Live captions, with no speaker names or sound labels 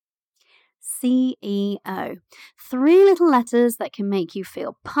CEO. 3 little letters that can make you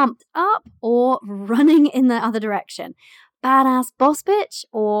feel pumped up or running in the other direction. Badass boss bitch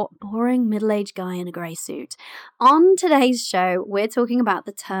or boring middle-aged guy in a grey suit. On today's show, we're talking about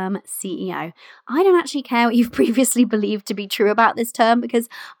the term CEO. I don't actually care what you've previously believed to be true about this term because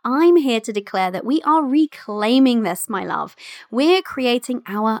I'm here to declare that we are reclaiming this, my love. We're creating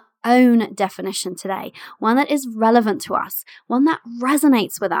our own definition today, one that is relevant to us, one that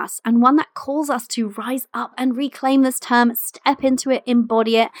resonates with us, and one that calls us to rise up and reclaim this term, step into it,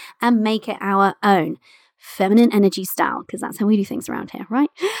 embody it, and make it our own. Feminine energy style, because that's how we do things around here,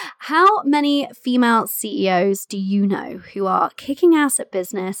 right? How many female CEOs do you know who are kicking ass at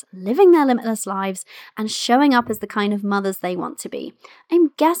business, living their limitless lives, and showing up as the kind of mothers they want to be?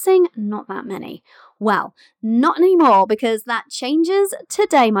 I'm guessing not that many. Well, not anymore, because that changes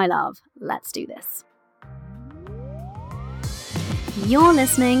today, my love. Let's do this. You're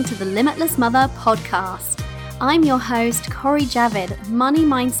listening to the Limitless Mother podcast. I'm your host, Cori Javid, money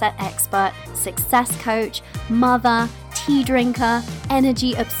mindset expert, success coach, mother, tea drinker,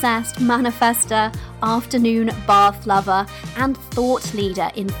 energy obsessed manifester, afternoon bath lover, and thought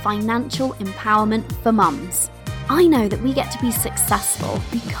leader in financial empowerment for mums. I know that we get to be successful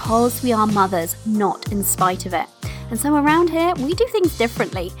because we are mothers, not in spite of it. And so around here, we do things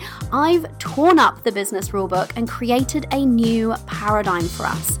differently. I've torn up the business rulebook and created a new paradigm for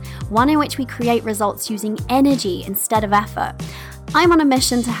us, one in which we create results using energy instead of effort. I'm on a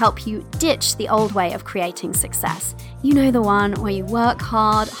mission to help you ditch the old way of creating success. You know, the one where you work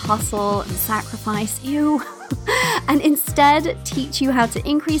hard, hustle, and sacrifice, and instead teach you how to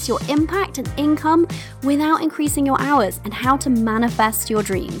increase your impact and income without increasing your hours and how to manifest your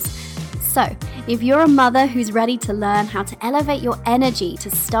dreams. So, if you're a mother who's ready to learn how to elevate your energy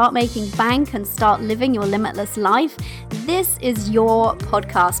to start making bank and start living your limitless life, this is your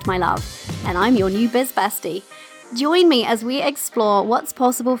podcast, my love. And I'm your new biz bestie. Join me as we explore what's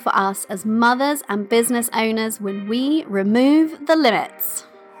possible for us as mothers and business owners when we remove the limits.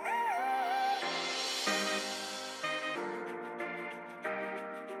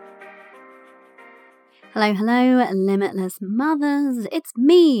 Hello, limitless mothers. It's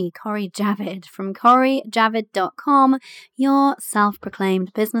me, Cori Javid from CoriJavid.com, your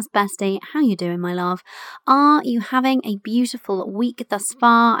self-proclaimed business bestie. How you doing, my love? Are you having a beautiful week thus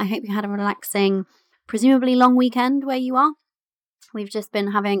far? I hope you had a relaxing, presumably long weekend where you are. We've just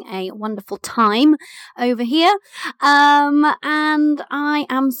been having a wonderful time over here. And I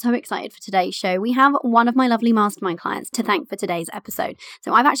am so excited for today's show. We have one of my lovely mastermind clients to thank for today's episode.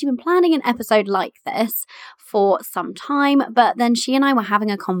 So I've actually been planning an episode like this for some time, but then she and I were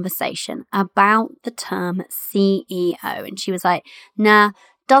having a conversation about the term CEO. And she was like, nah,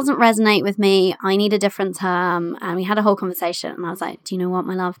 doesn't resonate with me. I need a different term. And we had a whole conversation. And I was like, do you know what,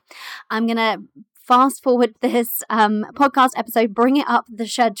 my love? I'm going to fast forward this podcast episode, bring it up the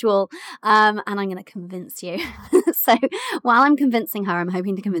schedule, and I'm going to convince you. So while I'm convincing her, I'm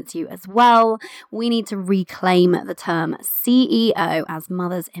hoping to convince you as well. We need to reclaim the term CEO as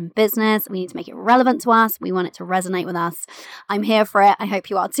mothers in business. We need to make it relevant to us. We want it to resonate with us. I'm here for it. I hope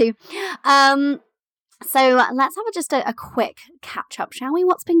you are too. So let's have just a quick catch up, shall we?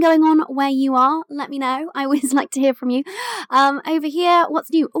 What's been going on where you are? Let me know. I always like to hear from you. Over here,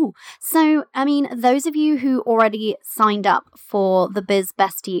 what's new? Those of you who already signed up for the Biz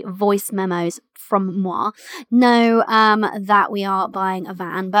Bestie voice memos from moi know that we are buying a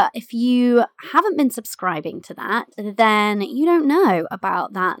van. But if you haven't been subscribing to that, then you don't know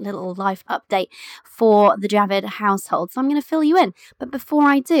about that little life update for the Javid household. So I'm going to fill you in. But before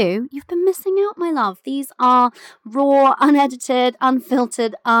I do, you've been missing out, my love. These are raw, unedited,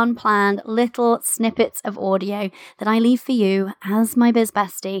 unfiltered, unplanned little snippets of audio that I leave for you as my biz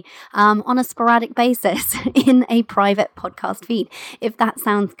bestie on a sporadic basis in a private podcast feed. If that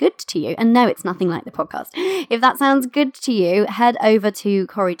sounds good to you, and no, it's nothing like the podcast. If that sounds good to you, head over to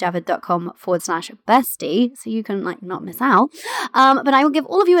CoriJavid.com/bestie so you can not miss out. But I will give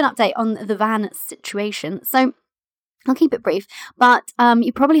all of you an update on the van situation. So I'll keep it brief, but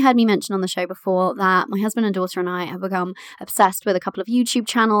you probably heard me mention on the show before that my husband and daughter and I have become obsessed with a couple of YouTube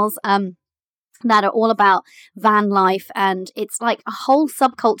channels that are all about van life, and it's like a whole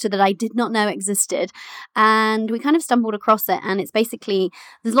subculture that I did not know existed, and we kind of stumbled across it. And it's basically,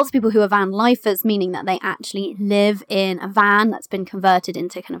 there's lots of people who are van lifers, meaning that they actually live in a van that's been converted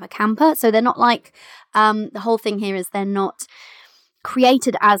into kind of a camper. So they're not like, the whole thing here is they're not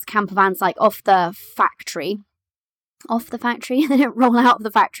created as camper vans like off the factory. off the factory. They don't roll out of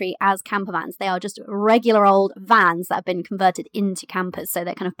the factory as camper vans. They are just regular old vans that have been converted into campers. So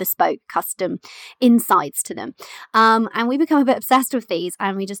they're kind of bespoke, custom insides to them. And we become a bit obsessed with these,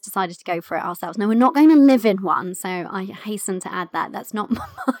 and we just decided to go for it ourselves. Now, we're not going to live in one. So I hasten to add that that's not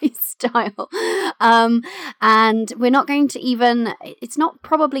my style. And we're not going to it's not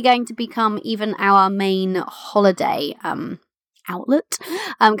probably going to become even our main holiday outlet,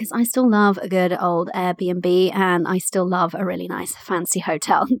 because I still love a good old Airbnb, and I still love a really nice fancy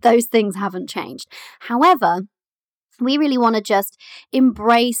hotel. Those things haven't changed. However, we really want to just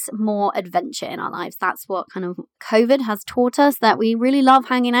embrace more adventure in our lives. That's what kind of COVID has taught us, that we really love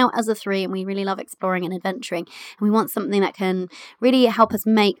hanging out as a three, and we really love exploring and adventuring. And we want something that can really help us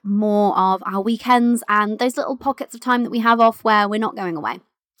make more of our weekends and those little pockets of time that we have off where we're not going away.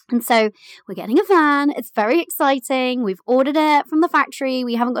 And so we're getting a van. It's very exciting. We've ordered it from the factory.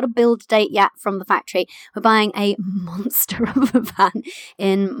 We haven't got a build date yet from the factory. We're buying a monster of a van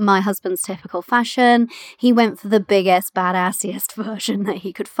in my husband's typical fashion. He went for the biggest, badassiest version that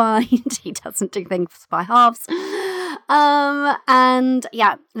he could find. He doesn't do things by halves. And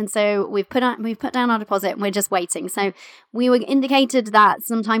so we've put down our deposit, and we're just waiting. So we were indicated that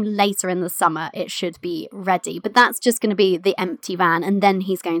sometime later in the summer it should be ready, but that's just going to be the empty van, and then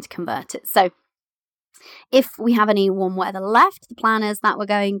he's going to convert it. So if we have any warm weather left, the plan is that we're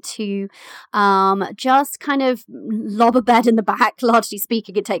going to just kind of lob a bed in the back, largely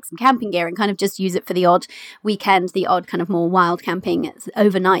speaking, and take some camping gear and kind of just use it for the odd weekend, the odd kind of more wild camping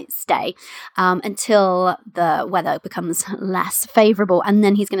overnight stay, until the weather becomes less favourable. And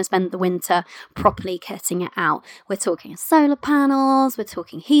then he's going to spend the winter properly kitting it out. We're talking solar panels, we're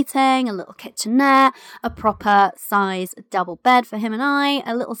talking heating, a little kitchenette, a proper size double bed for him and I,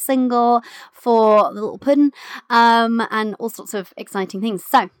 a little single for the little pudding, and all sorts of exciting things.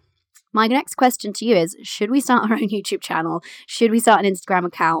 So my next question to you is, should we start our own YouTube channel? Should we start an Instagram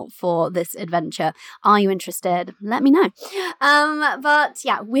account for this adventure? Are you interested? Let me know. But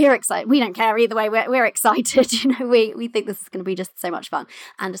yeah, we're excited. We don't care either way. We're excited. We think this is going to be just so much fun,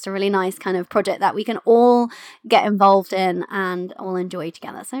 and just a really nice kind of project that we can all get involved in and all enjoy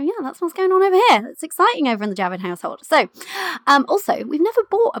together. So yeah, that's what's going on over here. It's exciting over in the Javid household. So also, we've never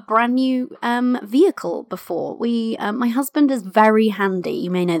bought a brand new vehicle before. My husband is very handy.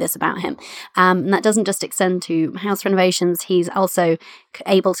 You may know this about him. And that doesn't just extend to house renovations. He's also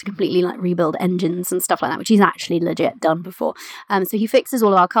able to completely rebuild engines and stuff like that, which he's actually legit done before. So he fixes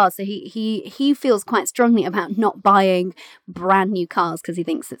all of our cars. So he feels quite strongly about not buying brand new cars because he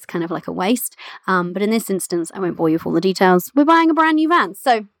thinks it's kind of like a waste. But in this instance, I won't bore you with all the details. We're buying a brand new van.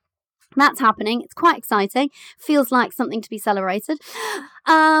 So that's happening. It's quite exciting. Feels like something to be celebrated.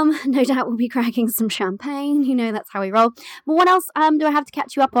 No doubt we'll be cracking some champagne. That's how we roll. But what else do I have to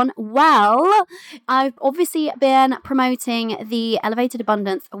catch you up on? Well, I've obviously been promoting the Elevated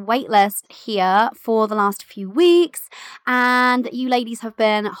Abundance waitlist here for the last few weeks, and you ladies have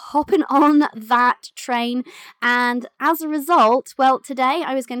been hopping on that train. And as a result, well, today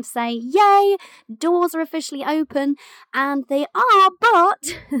I was going to say, yay, doors are officially open, and they are,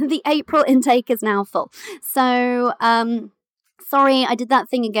 but the April intake is now full. So, sorry, I did that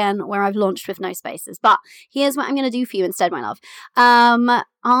thing again where I've launched with no spaces, but here's what I'm going to do for you instead, my love.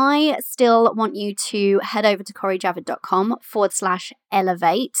 I still want you to head over to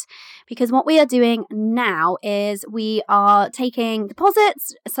CoreyJavid.com/elevate, because what we are doing now is we are taking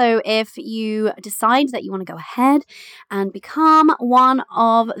deposits. So if you decide that you want to go ahead and become one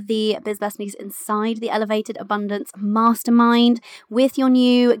of the Biz Besties inside the Elevated Abundance Mastermind with your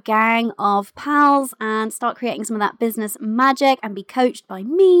new gang of pals and start creating some of that business magic and be coached by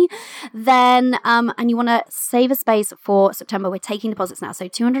me, then and you want to save a space for September, we're taking deposits now. So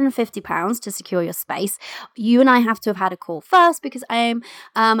 £250 to secure your space. You and I have to have had a call first, because I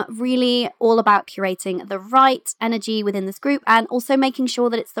am really all about curating the right energy within this group and also making sure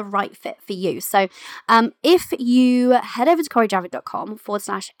that it's the right fit for you. So if you head over to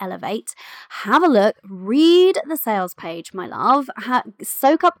CoreyJavid.com/elevate, have a look, read the sales page, my love,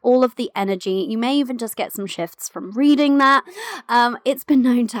 soak up all of the energy. You may even just get some shifts from reading that. It's been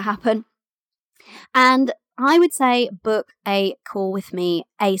known to happen. And I would say book a call with me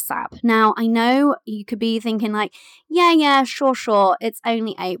ASAP. Now, I know you could be thinking yeah, sure, it's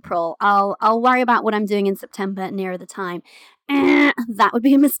only April. I'll worry about what I'm doing in September nearer the time. That would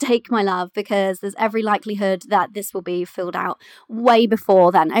be a mistake, my love, because there's every likelihood that this will be filled out way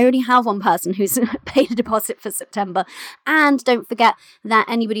before then. I already have one person who's paid a deposit for September. And don't forget that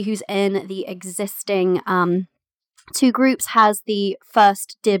anybody who's in the existing two groups has the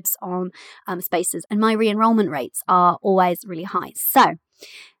first dibs on spaces, and my re-enrollment rates are always really high. So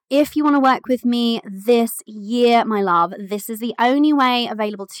if you want to work with me this year, my love, this is the only way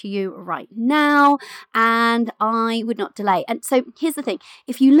available to you right now, and I would not delay. And so here's the thing.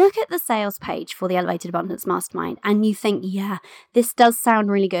 If you look at the sales page for the Elevated Abundance Mastermind and you think, yeah, this does sound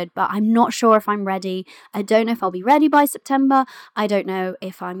really good, but I'm not sure if I'm ready. I don't know if I'll be ready by September. I don't know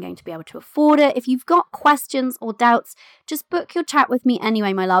if I'm going to be able to afford it. If you've got questions or doubts, just book your chat with me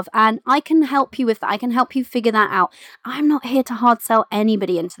anyway, my love, and I can help you with that. I can help you figure that out. I'm not here to hard sell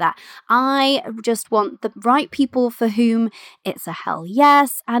anybody into that. I just want the right people for whom it's a hell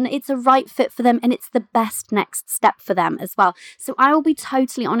yes, and it's a right fit for them, and it's the best next step for them as well. So I will be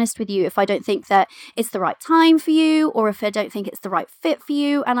totally honest with you if I don't think that it's the right time for you, or if I don't think it's the right fit for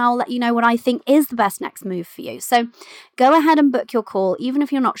you, and I'll let you know what I think is the best next move for you. So go ahead and book your call, even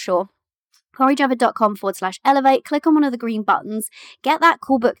if you're not sure. CoreyJavid.com/elevate. Click on one of the green buttons. Get that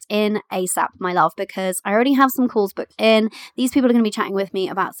call booked in ASAP, my love, because I already have some calls booked in. These people are going to be chatting with me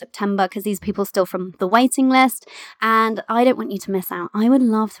about September because these people are still from the waiting list, and I don't want you to miss out. I would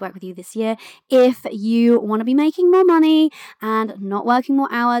love to work with you this year if you want to be making more money and not working more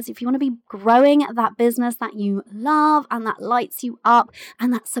hours, if you want to be growing that business that you love and that lights you up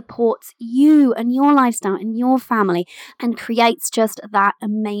and that supports you and your lifestyle and your family and creates just that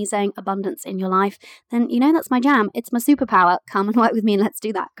amazing abundance in your life, then you know that's my jam. It's my superpower. Come and work with me and let's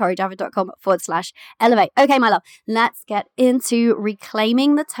do that. CoreyJavid.com/elevate. Okay, my love, let's get into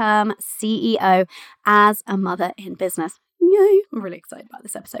reclaiming the term CEO as a mother in business. Yay! I'm really excited about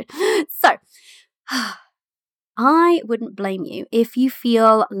this episode. So, I wouldn't blame you if you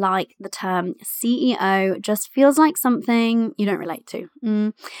feel like the term CEO just feels like something you don't relate to.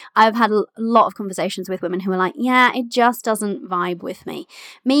 I've had a lot of conversations with women who are like, yeah, it just doesn't vibe with me.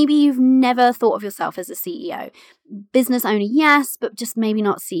 Maybe you've never thought of yourself as a CEO. Business owner, yes, but just maybe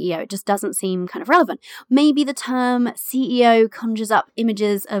not CEO. It just doesn't seem kind of relevant. Maybe the term CEO conjures up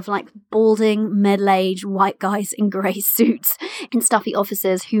images of like balding, middle-aged white guys in grey suits in stuffy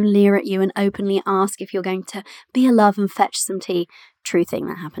offices who leer at you and openly ask if you're going to be a love and fetch some tea. True thing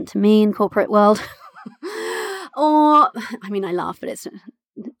that happened to me in corporate world. Or, I mean, I laugh, but it's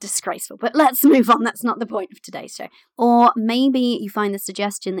disgraceful. But let's move on. That's not the point of today's show. Or maybe you find the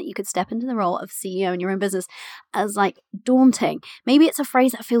suggestion that you could step into the role of CEO in your own business as like daunting. Maybe it's a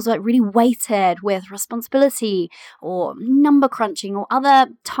phrase that feels like really weighted with responsibility or number crunching or other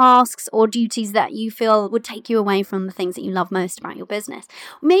tasks or duties that you feel would take you away from the things that you love most about your business.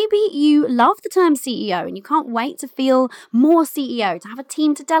 Maybe you love the term CEO and you can't wait to feel more CEO, to have a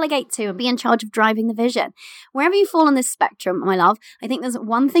team to delegate to and be in charge of driving the vision. Wherever you fall on this spectrum, my love, I think there's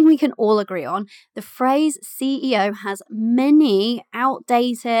one thing we can all agree on. The phrase CEO has many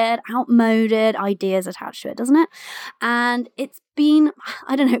outdated, outmoded ideas attached to it, doesn't it? And it's been,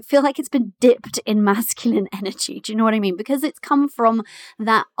 I don't know, feel like it's been dipped in masculine energy. Do you know what I mean? Because it's come from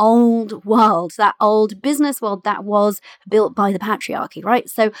that old world, that old business world that was built by the patriarchy, right?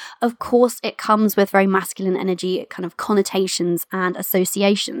 So of course it comes with very masculine energy, kind of connotations and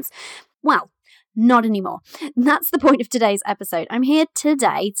associations. Well, not anymore. That's the point of today's episode. I'm here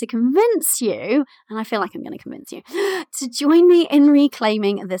today to convince you, and I feel like I'm going to convince you, to join me in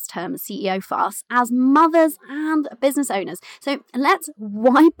reclaiming this term CEO for us as mothers and business owners. So let's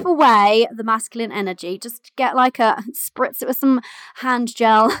wipe away the masculine energy. Just get like spritz it with some hand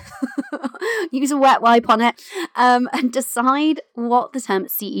gel, use a wet wipe on it, and decide what the term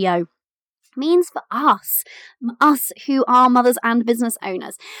CEO means for us who are mothers and business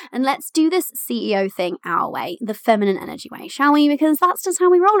owners. And let's do this CEO thing our way, the feminine energy way, shall we? Because that's just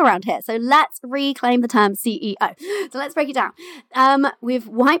how we roll around here. So let's reclaim the term CEO. So let's break it down. We've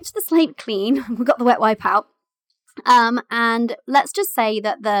wiped the slate clean. We've got the wet wipe out. And let's just say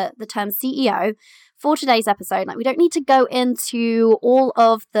that the term CEO for today's episode, like we don't need to go into all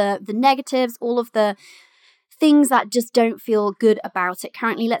of the negatives, all of the things that just don't feel good about it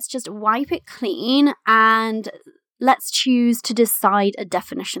currently. Let's just wipe it clean and let's choose to decide a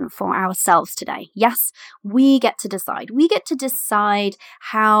definition for ourselves today. Yes, we get to decide. We get to decide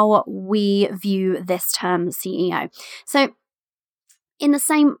how we view this term CEO. So in the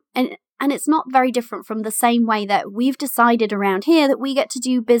same, and it's not very different from the same way that we've decided around here that we get to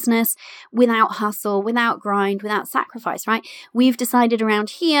do business without hustle, without grind, without sacrifice, right? We've decided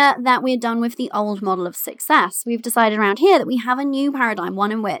around here that we're done with the old model of success. We've decided around here that we have a new paradigm,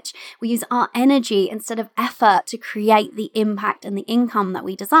 one in which we use our energy instead of effort to create the impact and the income that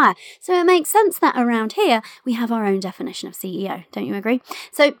we desire. So it makes sense that around here we have our own definition of CEO. Don't you agree?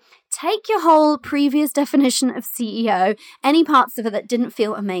 So take your whole previous definition of CEO, any parts of it that didn't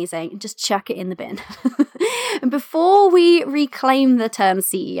feel amazing, and just chuck it in the bin. And before we reclaim the term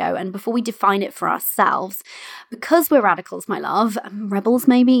CEO and before we define it for ourselves, because we're radicals, my love, rebels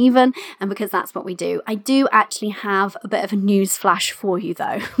maybe even, and because that's what we do, I do actually have a bit of a news flash for you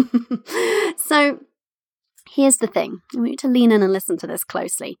though. So here's the thing. I want you to lean in and listen to this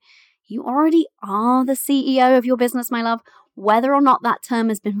closely. You already are the CEO of your business, my love. Whether or not that term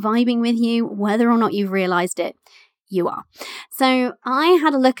has been vibing with you, whether or not you've realized it, you are. So I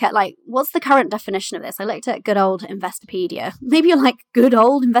had a look at what's the current definition of this? I looked at good old Investopedia. Maybe you're like, good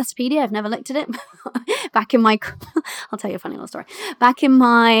old Investopedia? I've never looked at it. Back in my, I'll tell you a funny little story. Back in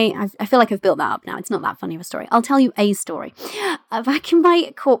my, I feel like I've built that up now. It's not that funny of a story. I'll tell you a story. Back in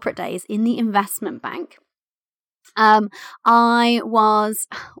my corporate days in the investment bank, I was,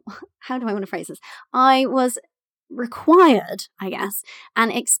 how do I want to phrase this? I was required, I guess,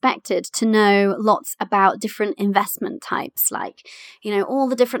 and expected to know lots about different investment types, all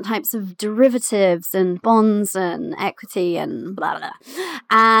the different types of derivatives and bonds and equity and blah, blah, blah.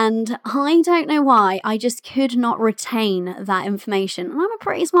 And I don't know why, I just could not retain that information. And I'm a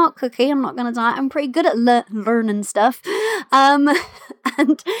pretty smart cookie, I'm not going to die. I'm pretty good at learning stuff.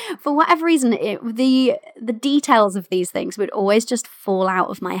 And for whatever reason, the details of these things would always just fall out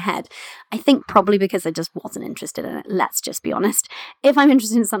of my head. I think probably because I just wasn't interested in it. Let's just be honest. If I'm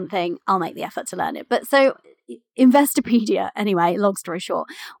interested in something, I'll make the effort to learn it. But so Investopedia, anyway, long story short,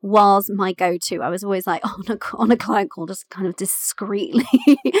 was my go-to. I was always like on a client call, just kind of discreetly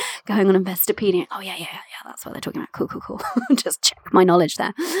going on Investopedia. Oh, yeah, that's what they're talking about. Cool. Just check my knowledge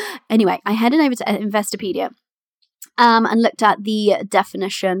there. Anyway, I headed over to Investopedia. And looked at the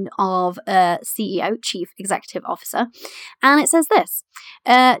definition of CEO, Chief Executive Officer. And it says this,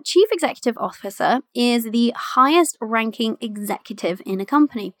 Chief Executive Officer is the highest ranking executive in a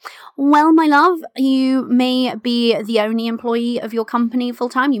company. Well, my love, you may be the only employee of your company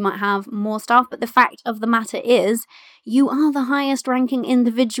full-time. You might have more staff, but the fact of the matter is you are the highest ranking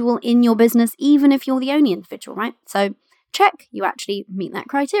individual in your business, even if you're the only individual, right? So check, you actually meet that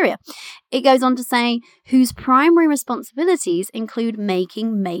criteria. It goes on to say, whose primary responsibilities include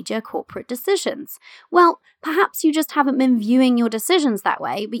making major corporate decisions. Well, perhaps you just haven't been viewing your decisions that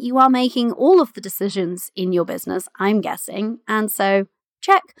way, but you are making all of the decisions in your business, I'm guessing. And so,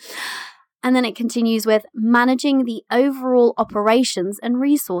 check. And then it continues with managing the overall operations and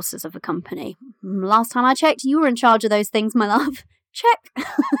resources of a company. Last time I checked, you were in charge of those things, my love. Check.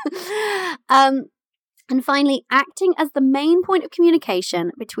 And finally, acting as the main point of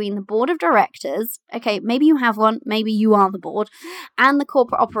communication between the board of directors, okay, maybe you have one, maybe you are the board, and the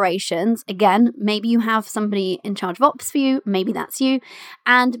corporate operations, again, maybe you have somebody in charge of ops for you, maybe that's you,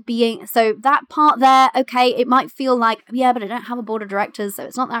 and so that part there, okay, it might feel like, yeah, but I don't have a board of directors, so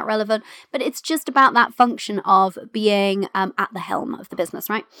it's not that relevant, but it's just about that function of being at the helm of the business,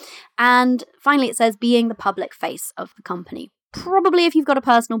 right? And finally, it says being the public face of the company. Probably if you've got a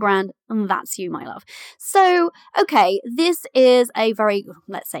personal brand, that's you, my love. So, okay, this is a very,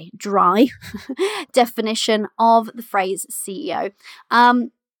 let's say, dry definition of the phrase CEO.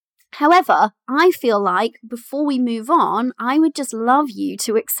 However, I feel like before we move on, I would just love you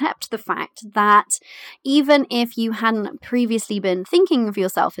to accept the fact that even if you hadn't previously been thinking of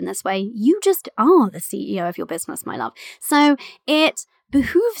yourself in this way, you just are the CEO of your business, my love. So it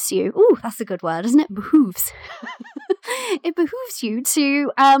behooves you. Ooh, that's a good word, isn't it? Behooves. It behooves you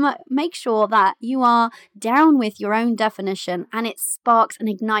to make sure that you are down with your own definition and it sparks and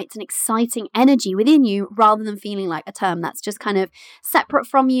ignites an exciting energy within you rather than feeling like a term that's just kind of separate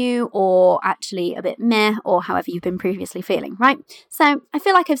from you or actually a bit meh or however you've been previously feeling, right? So I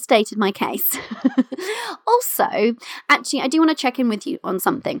feel like I've stated my case. Also, actually, I do want to check in with you on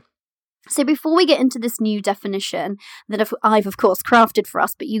something. So before we get into this new definition that I've of course crafted for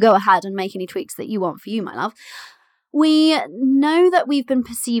us, but you go ahead and make any tweaks that you want for you, my love. We know that we've been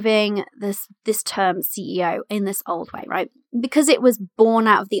perceiving this term CEO in this old way, right? Because it was born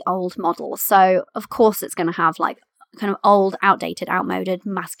out of the old model. So of course it's going to have like kind of old, outdated, outmoded,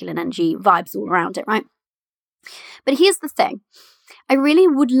 masculine energy vibes all around it, right? But here's the thing. I really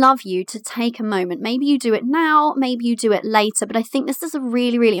would love you to take a moment. Maybe you do it now, maybe you do it later, but I think this is a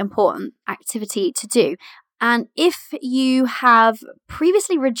really, really important activity to do. And if you have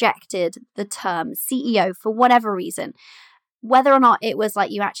previously rejected the term CEO for whatever reason, whether or not it was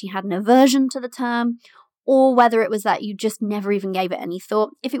like you actually had an aversion to the term, or whether it was that you just never even gave it any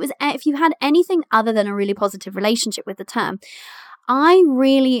thought, if you had anything other than a really positive relationship with the term, I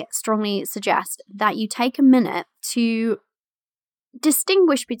really strongly suggest that you take a minute to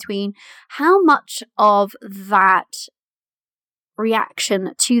distinguish between how much of that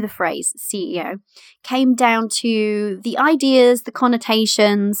reaction to the phrase CEO came down to the ideas, the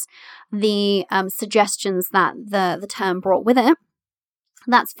connotations, the suggestions that the term brought with it.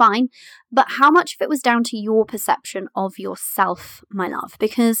 That's fine. But how much of it was down to your perception of yourself, my love?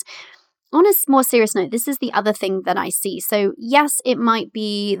 Because on a more serious note, this is the other thing that I see. So yes, it might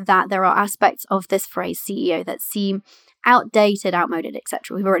be that there are aspects of this phrase CEO that seem outdated, outmoded,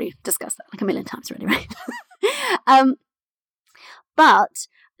 etc. We've already discussed that like a million times already, right? But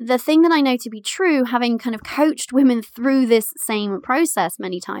the thing that I know to be true, having kind of coached women through this same process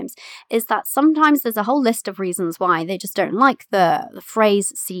many times, is that sometimes there's a whole list of reasons why they just don't like the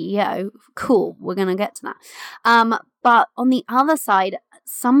phrase CEO. Cool, we're going to get to that. But on the other side,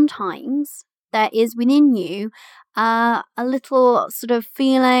 sometimes there is within you a little sort of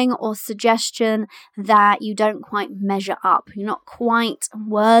feeling or suggestion that you don't quite measure up. You're not quite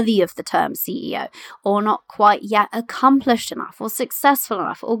worthy of the term CEO, or not quite yet accomplished enough, or successful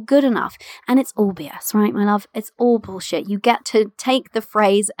enough, or good enough. And it's all BS, right, my love? It's all bullshit. You get to take the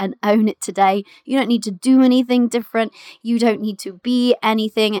phrase and own it today. You don't need to do anything different. You don't need to be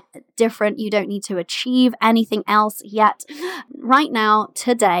anything different. You don't need to achieve anything else yet. Right now,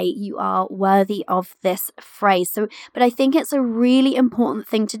 today, you are worthy of this phrase. But I think it's a really important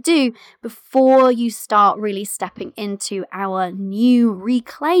thing to do before you start really stepping into our new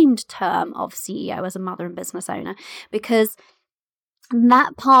reclaimed term of CEO as a mother and business owner, because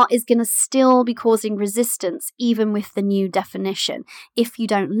that part is going to still be causing resistance even with the new definition. If you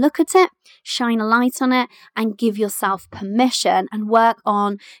don't look at it, shine a light on it, and give yourself permission and work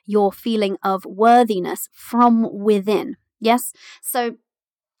on your feeling of worthiness from within. Yes? So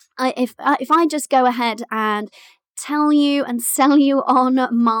if I just go ahead and tell you and sell you on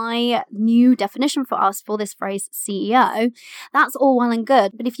my new definition for us for this phrase CEO, that's all well and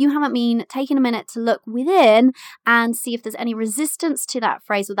good. But if you haven't been taking a minute to look within and see if there's any resistance to that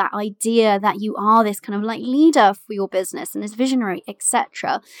phrase or that idea that you are this kind of like leader for your business and this visionary,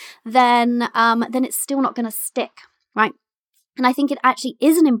 etc., then it's still not going to stick, right? And I think it actually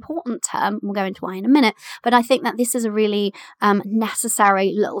is an important term. We'll go into why in a minute, but I think that this is a really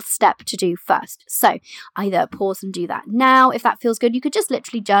necessary little step to do first. So either pause and do that now. If that feels good, you could just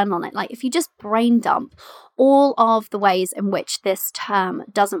literally journal on it. Like if you just brain dump all of the ways in which this term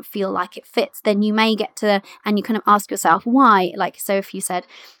doesn't feel like it fits, then you may get to, and you kind of ask yourself why. Like, so if you said,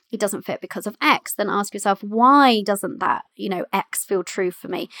 it doesn't fit because of X, then ask yourself, why doesn't that, X feel true for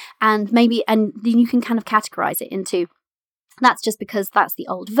me? And then you can kind of categorize it into, that's just because that's the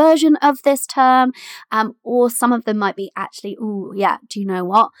old version of this term. Or some of them might be actually, do you know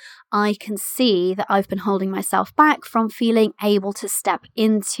what? I can see that I've been holding myself back from feeling able to step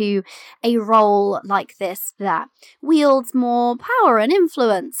into a role like this that wields more power and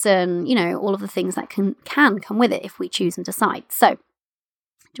influence and, all of the things that can come with it if we choose and decide. So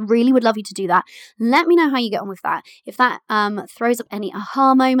really would love you to do that. Let me know how you get on with that. If that throws up any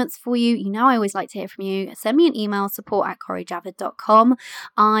aha moments for you, I always like to hear from you. Send me an email, support@CoreyJavid.com.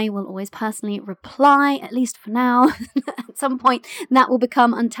 I will always personally reply, at least for now. At some point, that will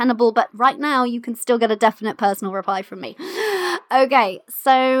become untenable, but right now, you can still get a definite personal reply from me. Okay,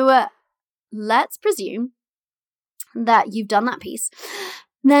 so let's presume that you've done that piece.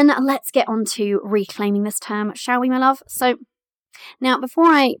 Then let's get on to reclaiming this term, shall we, my love? So now, before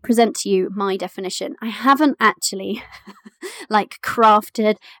I present to you my definition, I haven't actually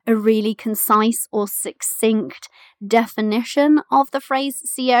crafted a really concise or succinct definition of the phrase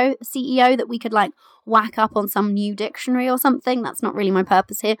CEO that we could whack up on some new dictionary or something. That's not really my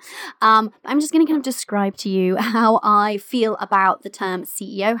purpose here. I'm just going to kind of describe to you how I feel about the term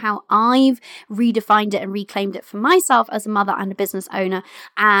CEO, how I've redefined it and reclaimed it for myself as a mother and a business owner.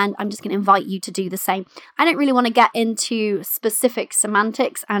 And I'm just going to invite you to do the same. I don't really want to get into specific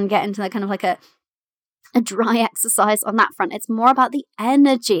semantics and get into kind of like a dry exercise on that front. It's more about the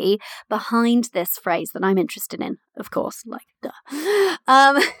energy behind this phrase that I'm interested in, of course, duh.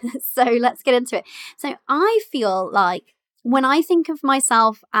 So let's get into it. So I feel like when I think of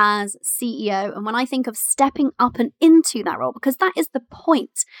myself as CEO and when I think of stepping up and into that role, because that is the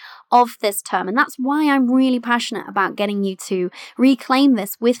point of this term, and that's why I'm really passionate about getting you to reclaim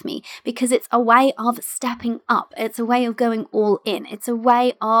this with me, because it's a way of stepping up. It's a way of going all in. It's a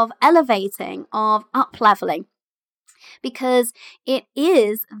way of elevating, of up-leveling. Because it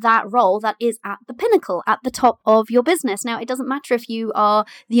is that role that is at the pinnacle, at the top of your business. Now, it doesn't matter if you are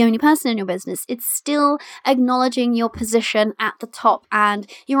the only person in your business. It's still acknowledging your position at the top and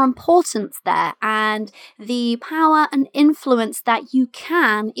your importance there and the power and influence that you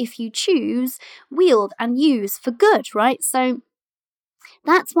can, if you choose, wield and use for good, right? So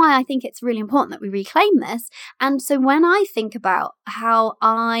that's why I think it's really important that we reclaim this. And so when I think about how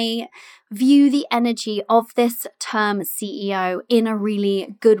I view the energy of this term CEO in a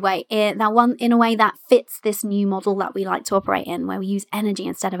really good way, in a way that fits this new model that we like to operate in, where we use energy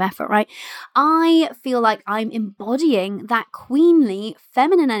instead of effort, right? I feel like I'm embodying that queenly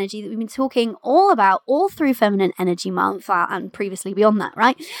feminine energy that we've been talking all about all through Feminine Energy Month and previously beyond that,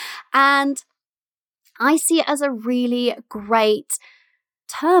 right? And I see it as a really great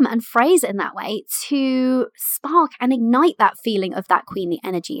term and phrase in that way to spark and ignite that feeling of that queenly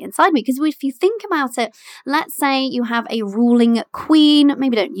energy inside me. Because if you think about it, let's say you have a ruling queen.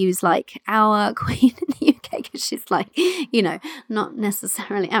 Maybe don't use like our queen in the UK because she's like, not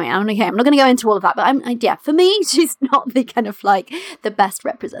necessarily. I mean, I'm not going to go into all of that, but for me, she's not the kind of like the best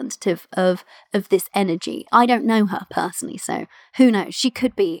representative of this energy. I don't know her personally, so who knows? She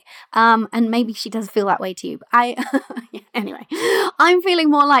could be, and maybe she does feel that way to you. But anyway, I'm feeling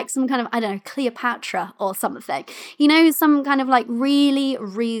more like some kind of, I don't know, Cleopatra or something. Some kind of like really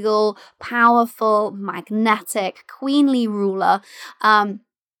regal, powerful, magnetic, queenly ruler,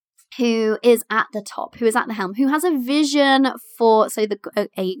 who is at the top, who is at the helm, who has a vision for,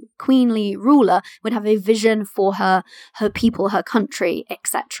 a queenly ruler would have a vision for her people, her country,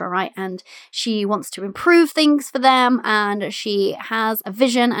 etc., right? And she wants to improve things for them, and she has a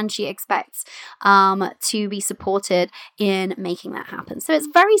vision, and she expects to be supported in making that happen. So it's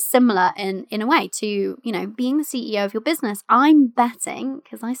very similar in a way to, being the CEO of your business. I'm betting,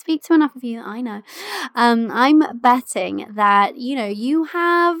 because I speak to enough of you, I know, I'm betting that, you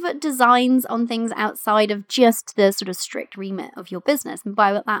have designs on things outside of just the sort of strict remit of your business. And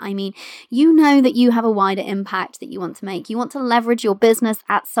by that, I mean, that you have a wider impact that you want to make. You want to leverage your business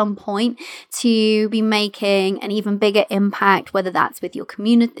at some point to be making an even bigger impact, whether that's with your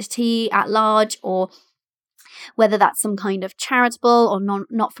community at large or whether that's some kind of charitable or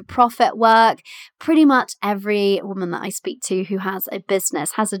not-for-profit work. Pretty much every woman that I speak to who has a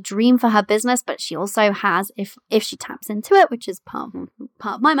business has a dream for her business, but she also has, if she taps into it, which is part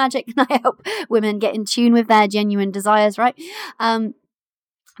of my magic, and I help women get in tune with their genuine desires, right?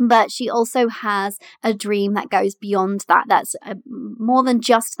 But she also has a dream that goes beyond that. That's more than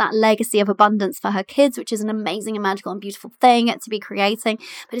just that legacy of abundance for her kids, which is an amazing and magical and beautiful thing to be creating.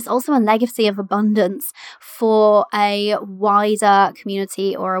 But it's also a legacy of abundance for a wider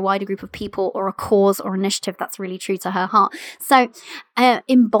community or a wider group of people or a cause or initiative that's really true to her heart. So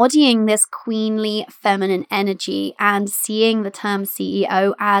embodying this queenly feminine energy and seeing the term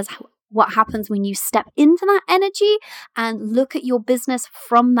CEO as what happens when you step into that energy and look at your business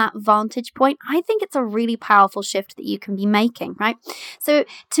from that vantage point, I think it's a really powerful shift that you can be making, right? So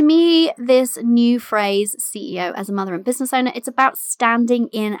to me, this new phrase, CEO as a mother and business owner, it's about standing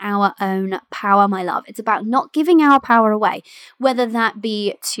in our own power, my love. It's about not giving our power away, whether that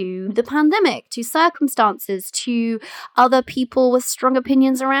be to the pandemic, to circumstances, to other people with strong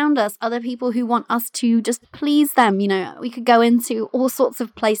opinions around us, other people who want us to just please them. We could go into all sorts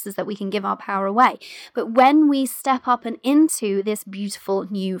of places that we can give our power away. But when we step up and into this beautiful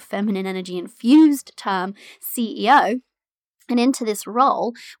new feminine energy infused term CEO, and into this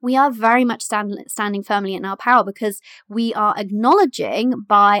role, we are very much standing firmly in our power, because we are acknowledging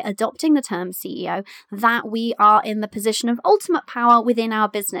by adopting the term CEO that we are in the position of ultimate power within our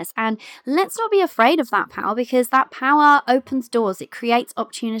business. And let's not be afraid of that power, because that power opens doors. It creates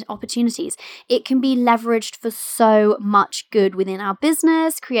opportunities. It can be leveraged for so much good within our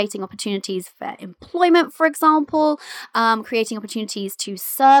business, creating opportunities for employment, for example, creating opportunities to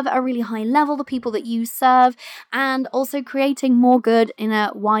serve at a really high level the people that you serve, and also creating more good in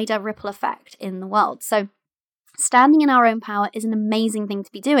a wider ripple effect in the world. So standing in our own power is an amazing thing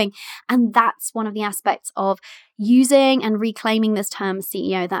to be doing. And that's one of the aspects of using and reclaiming this term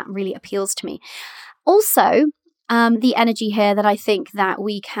CEO that really appeals to me. Also, the energy here that I think that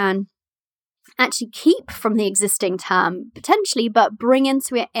we can actually keep from the existing term potentially, but bring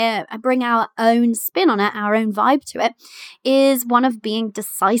into it, bring our own spin on it, our own vibe to it, is one of being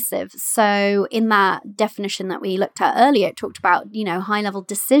decisive. So in that definition that we looked at earlier, it talked about, high level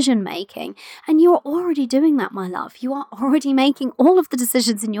decision making, and you're already doing that, my love. You are already making all of the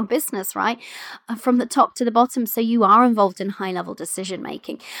decisions in your business, right? From the top to the bottom. So you are involved in high level decision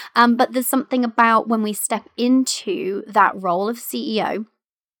making. But there's something about when we step into that role of CEO,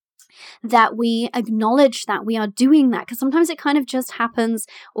 that we acknowledge that we are doing that, because sometimes it kind of just happens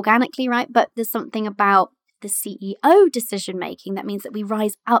organically, right? But there's something about the CEO decision making. That means that we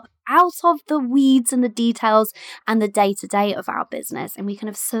rise up out of the weeds and the details and the day-to-day of our business, and we kind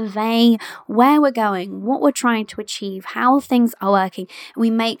of survey where we're going, what we're trying to achieve, how things are working, and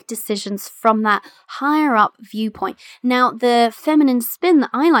we make decisions from that higher up viewpoint. Now, the feminine spin that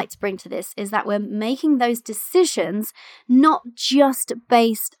I like to bring to this is that we're making those decisions not just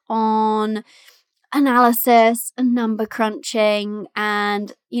based on analysis and number crunching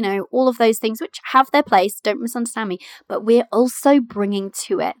and, all of those things, which have their place, don't misunderstand me, but we're also bringing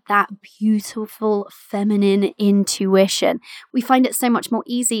to it that beautiful feminine intuition. We find it so much more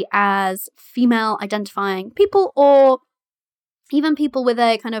easy as female identifying people, or even people with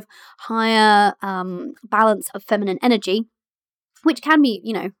a kind of higher balance of feminine energy, which can be,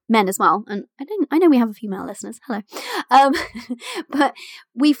 men as well. And I know we have a female listeners. Hello. But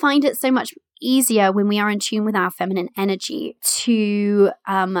we find it so much easier when we are in tune with our feminine energy to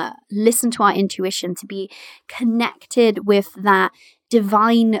listen to our intuition, to be connected with that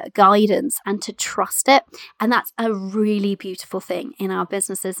divine guidance and to trust it. And that's a really beautiful thing in our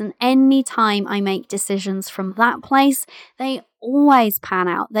businesses. And anytime I make decisions from that place, they always pan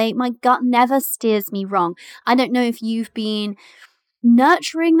out. My gut never steers me wrong. I don't know if you've been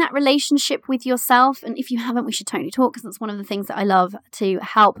nurturing that relationship with yourself. And if you haven't, we should totally talk, because that's one of the things that I love to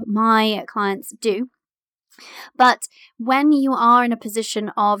help my clients do. But when you are in a position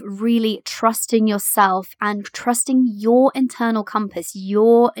of really trusting yourself and trusting your internal compass,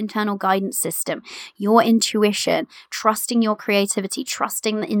 your internal guidance system, your intuition, trusting your creativity,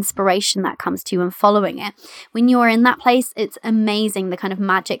 trusting the inspiration that comes to you and following it, when you're in that place, it's amazing the kind of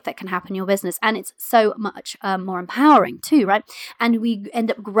magic that can happen in your business. And it's so much more empowering too, right? And we end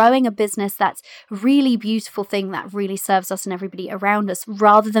up growing a business that's really beautiful thing that really serves us and everybody around us,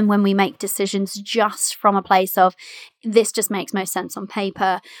 rather than when we make decisions just from a place of, this just makes most sense on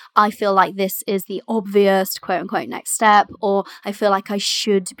paper. I feel like this is the obvious quote unquote next step, or I feel like I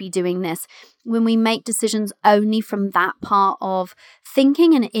should be doing this. When we make decisions only from that part of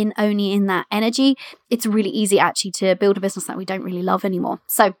thinking and only in that energy, it's really easy actually to build a business that we don't really love anymore.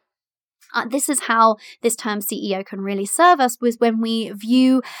 So this is how this term CEO can really serve us, was when we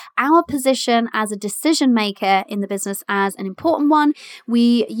view our position as a decision maker in the business as an important one.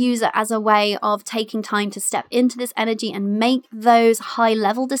 We use it as a way of taking time to step into this energy and make those high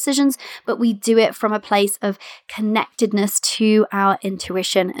level decisions, but we do it from a place of connectedness to our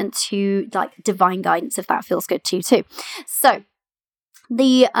intuition and to divine guidance, if that feels good to you too. So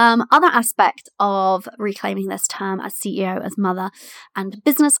the other aspect of reclaiming this term as CEO, as mother, and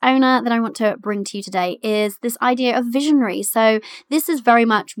business owner that I want to bring to you today is this idea of visionary. So this is very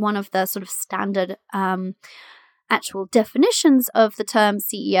much one of the sort of standard actual definitions of the term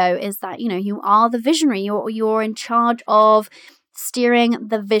CEO, is that, you are the visionary. You're in charge of steering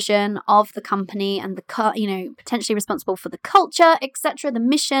the vision of the company and potentially responsible for the culture, etc., the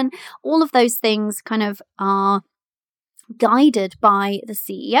mission. All of those things kind of are guided by the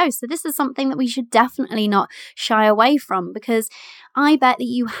CEO. So this is something that we should definitely not shy away from, because I bet that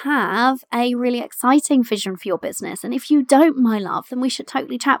you have a really exciting vision for your business. And if you don't, my love, then we should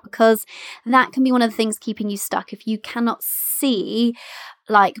totally chat, because that can be one of the things keeping you stuck. If you cannot see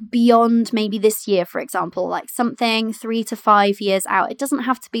beyond maybe this year, for example, something 3 to 5 years out, it doesn't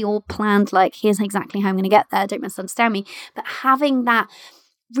have to be all planned, here's exactly how I'm going to get there, don't misunderstand me, but having that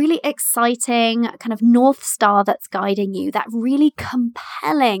really exciting kind of North Star that's guiding you, that really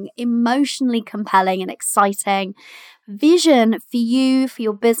compelling, emotionally compelling and exciting vision for you, for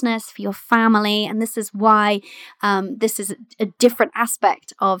your business, for your family. And this is why this is a different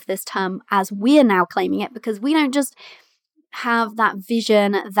aspect of this term as we're now claiming it, because we don't just have that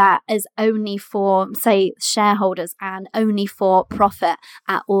vision that is only for, say, shareholders and only for profit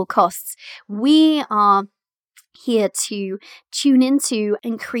at all costs. We are here to tune into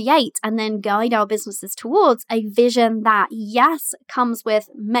and create and then guide our businesses towards a vision that, yes, comes with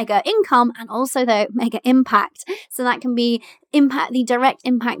mega income and also the mega impact. So that can be the direct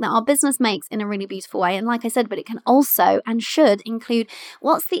impact that our business makes in a really beautiful way. And like I said, but it can also and should include,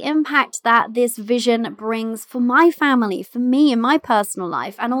 what's the impact that this vision brings for my family, for me in my personal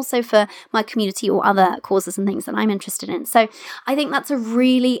life, and also for my community or other causes and things that I'm interested in. So I think that's a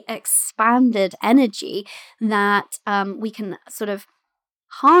really expanded energy that we can sort of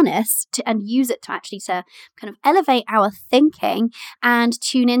harness and use it to actually to kind of elevate our thinking and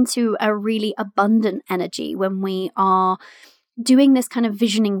tune into a really abundant energy when we are doing this kind of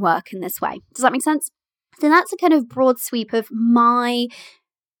visioning work in this way. Does that make sense? So that's a kind of broad sweep of my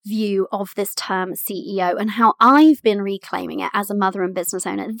view of this term CEO and how I've been reclaiming it as a mother and business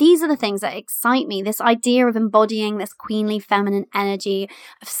owner. These are the things that excite me. This idea of embodying this queenly feminine energy,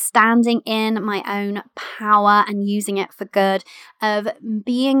 of standing in my own power and using it for good, of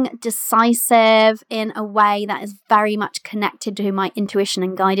being decisive in a way that is very much connected to my intuition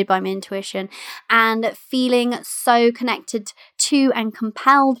and guided by my intuition, and feeling so connected to and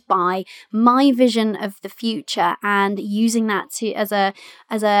compelled by my vision of the future, and using that as a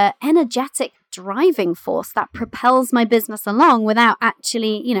energetic driving force that propels my business along without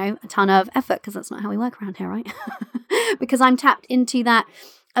actually, a ton of effort, because that's not how we work around here, right? Because I'm tapped into that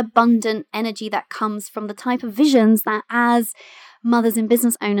abundant energy that comes from the type of visions that as mothers and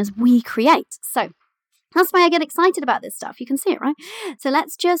business owners we create. So that's why I get excited about this stuff. You can see it, right? So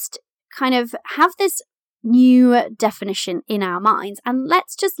let's just kind of have this new definition in our minds, and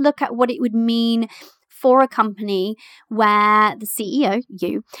let's just look at what it would mean for a company where the CEO,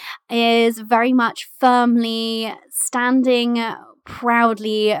 you, is very much firmly standing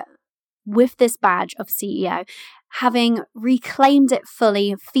proudly with this badge of CEO, having reclaimed it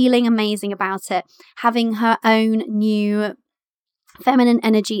fully, feeling amazing about it, having her own new feminine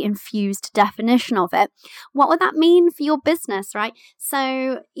energy infused definition of it. What would that mean for your business, right?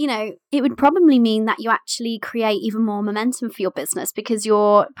 So, it would probably mean that you actually create even more momentum for your business, because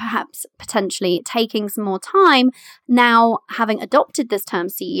you're perhaps potentially taking some more time now, having adopted this term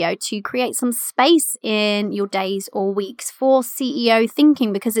CEO, to create some space in your days or weeks for CEO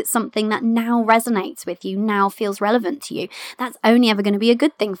thinking, because it's something that now resonates with you, now feels relevant to you. That's only ever going to be a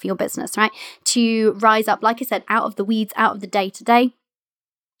good thing for your business, right? To rise up, like I said, out of the weeds, out of the day-to-day,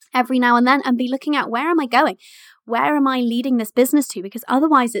 every now and then, and be looking at, where am I going? Where am I leading this business to? Because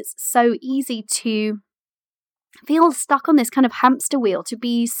otherwise it's so easy to feel stuck on this kind of hamster wheel, to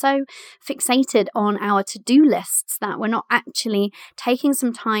be so fixated on our to-do lists that we're not actually taking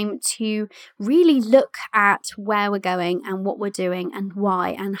some time to really look at where we're going and what we're doing and why,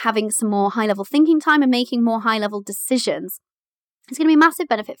 and having some more high-level thinking time and making more high-level decisions. It's going to be a massive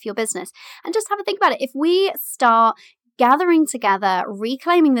benefit for your business. And just have a think about it. If we start gathering together,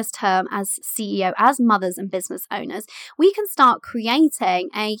 reclaiming this term as CEO, as mothers and business owners, we can start creating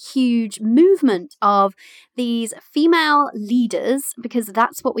a huge movement of these female leaders, because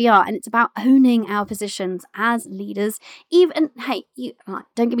that's what we are. And it's about owning our positions as leaders. Even,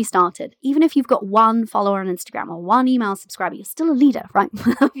 don't get me started. Even if you've got one follower on Instagram or one email subscriber, you're still a leader, right?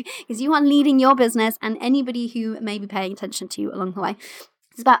 Because you are leading your business and anybody who may be paying attention to you along the way.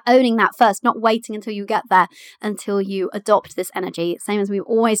 It's about owning that first, not waiting until you get there, until you adopt this energy. Same as we're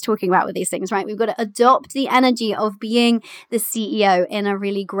always talking about with these things, right? We've got to adopt the energy of being the CEO in a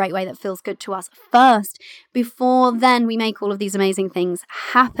really great way that feels good to us first, before then we make all of these amazing things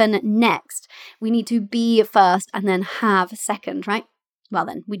happen next. We need to be first and then have second, right? Well,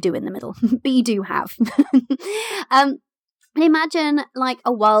 then we do in the middle. Be, do, have. Imagine like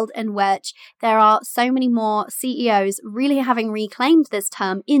a world in which there are so many more CEOs really having reclaimed this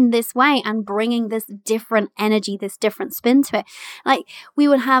term in this way and bringing this different energy, this different spin to it. Like, we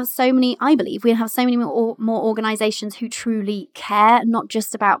would have so many, I believe, we'd have so many more organizations who truly care, not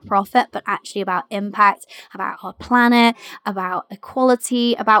just about profit, but actually about impact, about our planet, about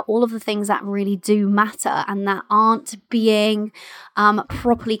equality, about all of the things that really do matter and that aren't being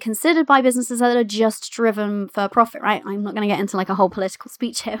properly considered by businesses that are just driven for profit, right? I'm not going to get into like a whole political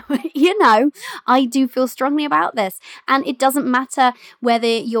speech here, but I do feel strongly about this. And it doesn't matter whether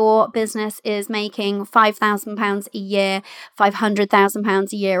your business is making £5,000 a year,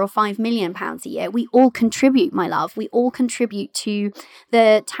 £500,000 a year, or £5 million a year. We all contribute, my love. We all contribute to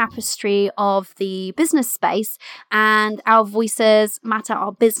the tapestry of the business space, and our voices matter,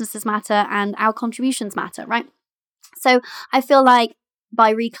 our businesses matter, and our contributions matter, right? So I feel like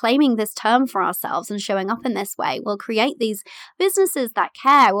by reclaiming this term for ourselves and showing up in this way, we'll create these businesses that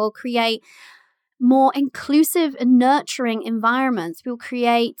care. We'll create more inclusive and nurturing environments. We'll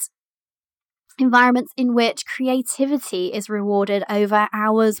create environments in which creativity is rewarded over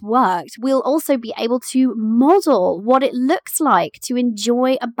hours worked. We'll also be able to model what it looks like to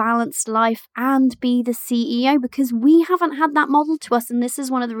enjoy a balanced life and be the CEO, because we haven't had that modeled to us. And this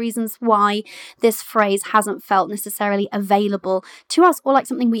is one of the reasons why this phrase hasn't felt necessarily available to us, or like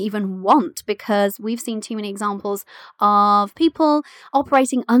something we even want, because we've seen too many examples of people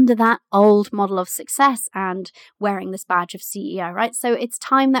operating under that old model of success and wearing this badge of CEO, right? So it's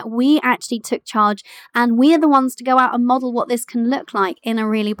time that we actually took took charge, and we're the ones to go out and model what this can look like in a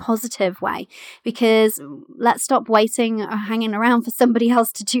really positive way. Because let's stop waiting or hanging around for somebody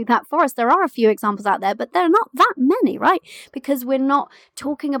else to do that for us. There are a few examples out there, but there are not that many, right? Because we're not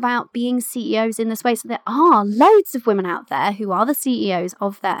talking about being CEOs in this way. So there are loads of women out there who are the CEOs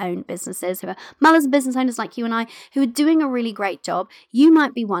of their own businesses, who are mothers and business owners like you and I, who are doing a really great job. You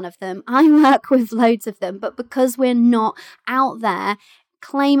might be one of them. I work with loads of them, but because we're not out there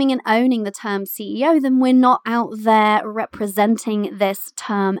claiming and owning the term CEO, then we're not out there representing this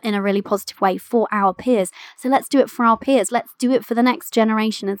term in a really positive way for our peers. So let's do it for our peers. Let's do it for the next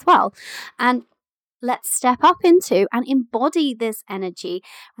generation as well. And let's step up into and embody this energy,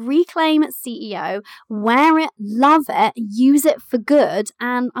 reclaim CEO, wear it, love it, use it for good.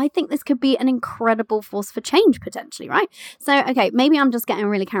 And I think this could be an incredible force for change potentially, right? So, okay, maybe I'm just getting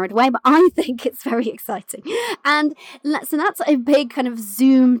really carried away, but I think it's very exciting. And so that's a big kind of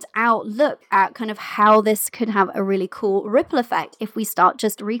zoomed out look at kind of how this could have a really cool ripple effect if we start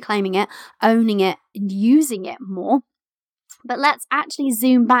just reclaiming it, owning it, and using it more. But let's actually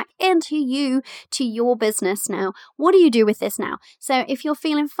zoom back into you, to your business now. What do you do with this now? So if you're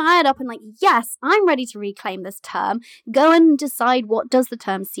feeling fired up and like, yes, I'm ready to reclaim this term, go and decide, what does the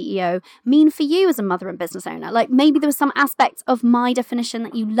term CEO mean for you as a mother and business owner? Like maybe there were some aspects of my definition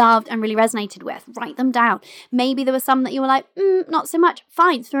that you loved and really resonated with. Write them down. Maybe there were some that you were like, not so much.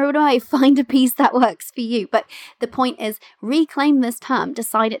 Fine, throw it away. Find a piece that works for you. But the point is, reclaim this term.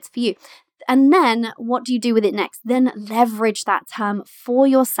 Decide it's for you. And then what do you do with it next? Then leverage that term for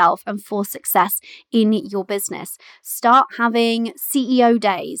yourself and for success in your business. Start having CEO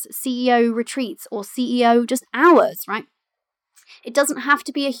days, CEO retreats, or CEO just hours, right? It doesn't have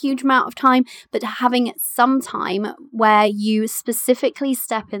to be a huge amount of time, but having some time where you specifically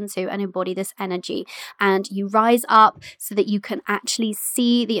step into and embody this energy and you rise up so that you can actually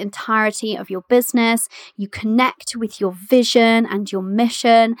see the entirety of your business, you connect with your vision and your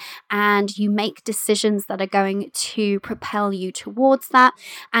mission, and you make decisions that are going to propel you towards that,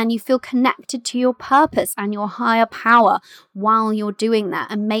 and you feel connected to your purpose and your higher power while you're doing that,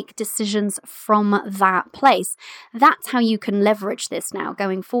 and make decisions from that place. That's how you can leverage this now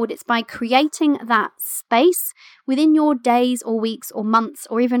going forward. It's by creating that space within your days or weeks or months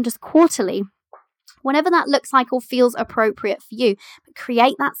or even just quarterly, whenever that looks like or feels appropriate for you. But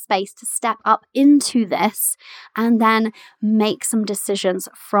create that space to step up into this and then make some decisions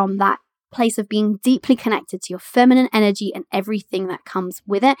from that place of being deeply connected to your feminine energy and everything that comes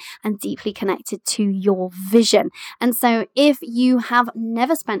with it, and deeply connected to your vision. And so if you have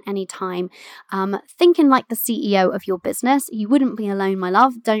never spent any time thinking like the CEO of your business, you wouldn't be alone, my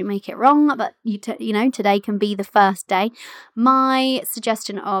love. Don't make it wrong, but today can be the first day. My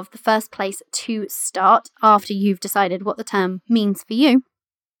suggestion of the first place to start after you've decided what the term means for you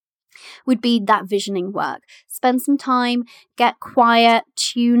would be that visioning work. Spend some time, get quiet,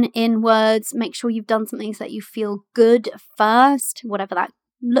 tune inwards, make sure you've done something so that you feel good first, whatever that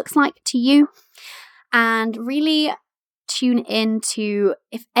looks like to you, and really tune into,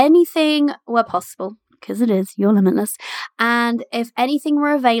 if anything were possible, because it is, you're limitless, and if anything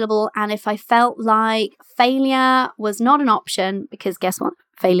were available, and if I felt like failure was not an option, because guess what?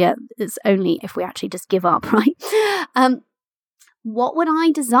 Failure is only if we actually just give up, right? What would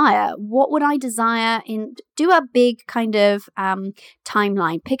I desire? What would I desire do a big kind of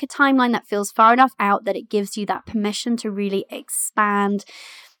timeline. Pick a timeline that feels far enough out that it gives you that permission to really expand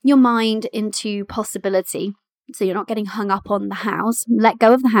your mind into possibility. So you're not getting hung up on the hows. Let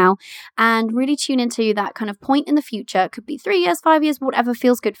go of the how and really tune into that kind of point in the future. It could be 3 years, 5 years, whatever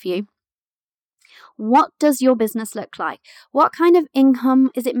feels good for you. What does your business look like? What kind of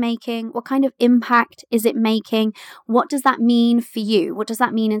income is it making? What kind of impact is it making? What does that mean for you? What does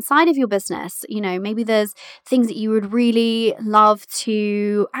that mean inside of your business? Maybe there's things that you would really love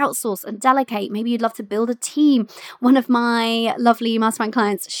to outsource and delegate. Maybe you'd love to build a team. One of my lovely mastermind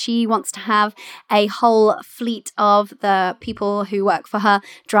clients, she wants to have a whole fleet of the people who work for her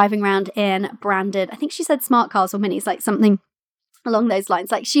driving around in branded, I think she said smart cars or minis, like something along those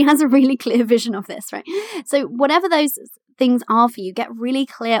lines. Like, she has a really clear vision of this, right? So whatever those things are for you, get really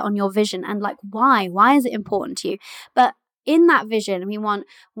clear on your vision and like why is it important to you? But in that vision, we want,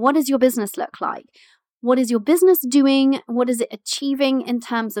 what does your business look like? What is your business doing? What is it achieving in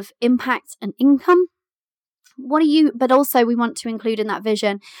terms of impact and income? But also we want to include in that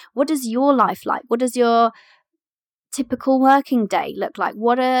vision, what is your life like? What does your typical working day look like?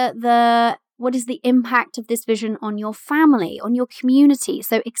 What What is the impact of this vision on your family, on your community?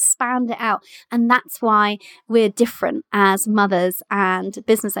 So expand it out. And that's why we're different as mothers and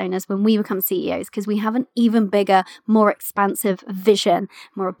business owners when we become CEOs, because we have an even bigger, more expansive vision,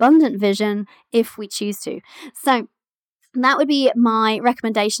 more abundant vision if we choose to. So that would be my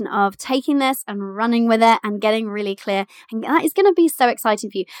recommendation of taking this and running with it and getting really clear. And that is going to be so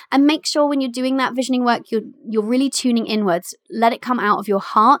exciting for you. And make sure when you're doing that visioning work, you're really tuning inwards. Let it come out of your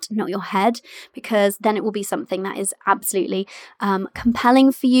heart, not your head, because then it will be something that is absolutely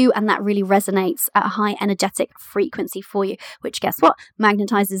compelling for you and that really resonates at a high energetic frequency for you, which guess what?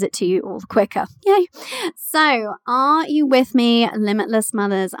 Magnetizes it to you all the quicker. Yay. So are you with me, limitless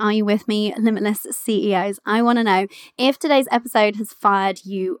mothers? Are you with me, limitless CEOs? I want to know if today's episode has fired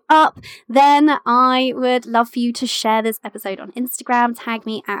you up, then I would love for you to share this episode on Instagram, tag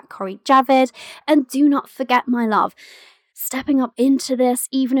me at Cori Javid, and do not forget, my love, stepping up into this,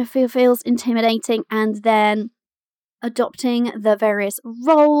 even if it feels intimidating, and then adopting the various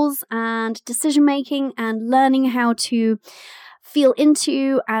roles and decision making and learning how to feel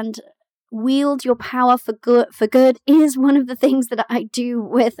into and wield your power for good is one of the things that I do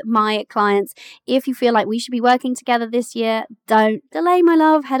with my clients. If you feel like we should be working together this year, don't delay, my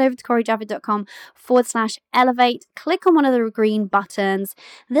love. Head over to CoriJavid.com/elevate. Click on one of the green buttons.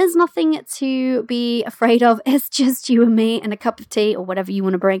 There's nothing to be afraid of. It's just you and me and a cup of tea or whatever you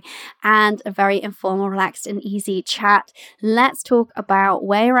want to bring, and a very informal, relaxed and easy chat. Let's talk about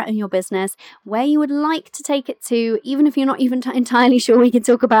where you're at in your business, where you would like to take it to, even if you're not even entirely sure. We can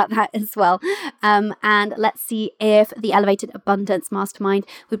talk about that as well. And let's see if the Elevated Abundance Mastermind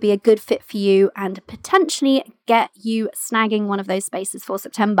would be a good fit for you and potentially get you snagging one of those spaces for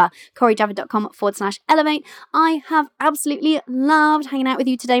September. CoriJavid.com/elevate. I have absolutely loved hanging out with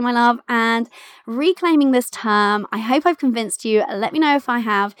you today, my love, and reclaiming this term. I hope I've convinced you. Let me know if I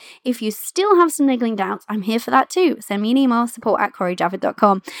have. If you still have some niggling doubts, I'm here for that too. Send me an email,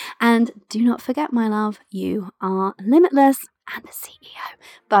 support@CoriJavid.com. And do not forget, my love, you are limitless and the CEO.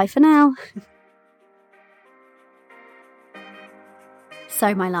 Bye for now.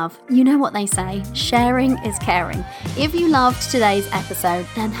 So, my love, you know what they say, sharing is caring. If you loved today's episode,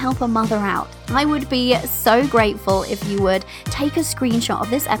 then help a mother out. I would be so grateful if you would take a screenshot of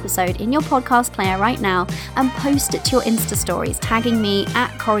this episode in your podcast player right now and post it to your Insta stories, tagging me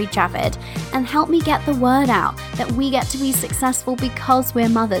at Cori Javid, and help me get the word out that we get to be successful because we're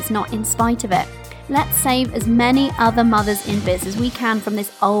mothers, not in spite of it. Let's save as many other mothers in biz as we can from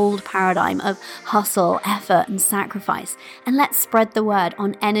this old paradigm of hustle, effort, and sacrifice. And let's spread the word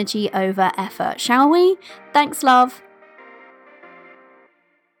on energy over effort, shall we? Thanks, love.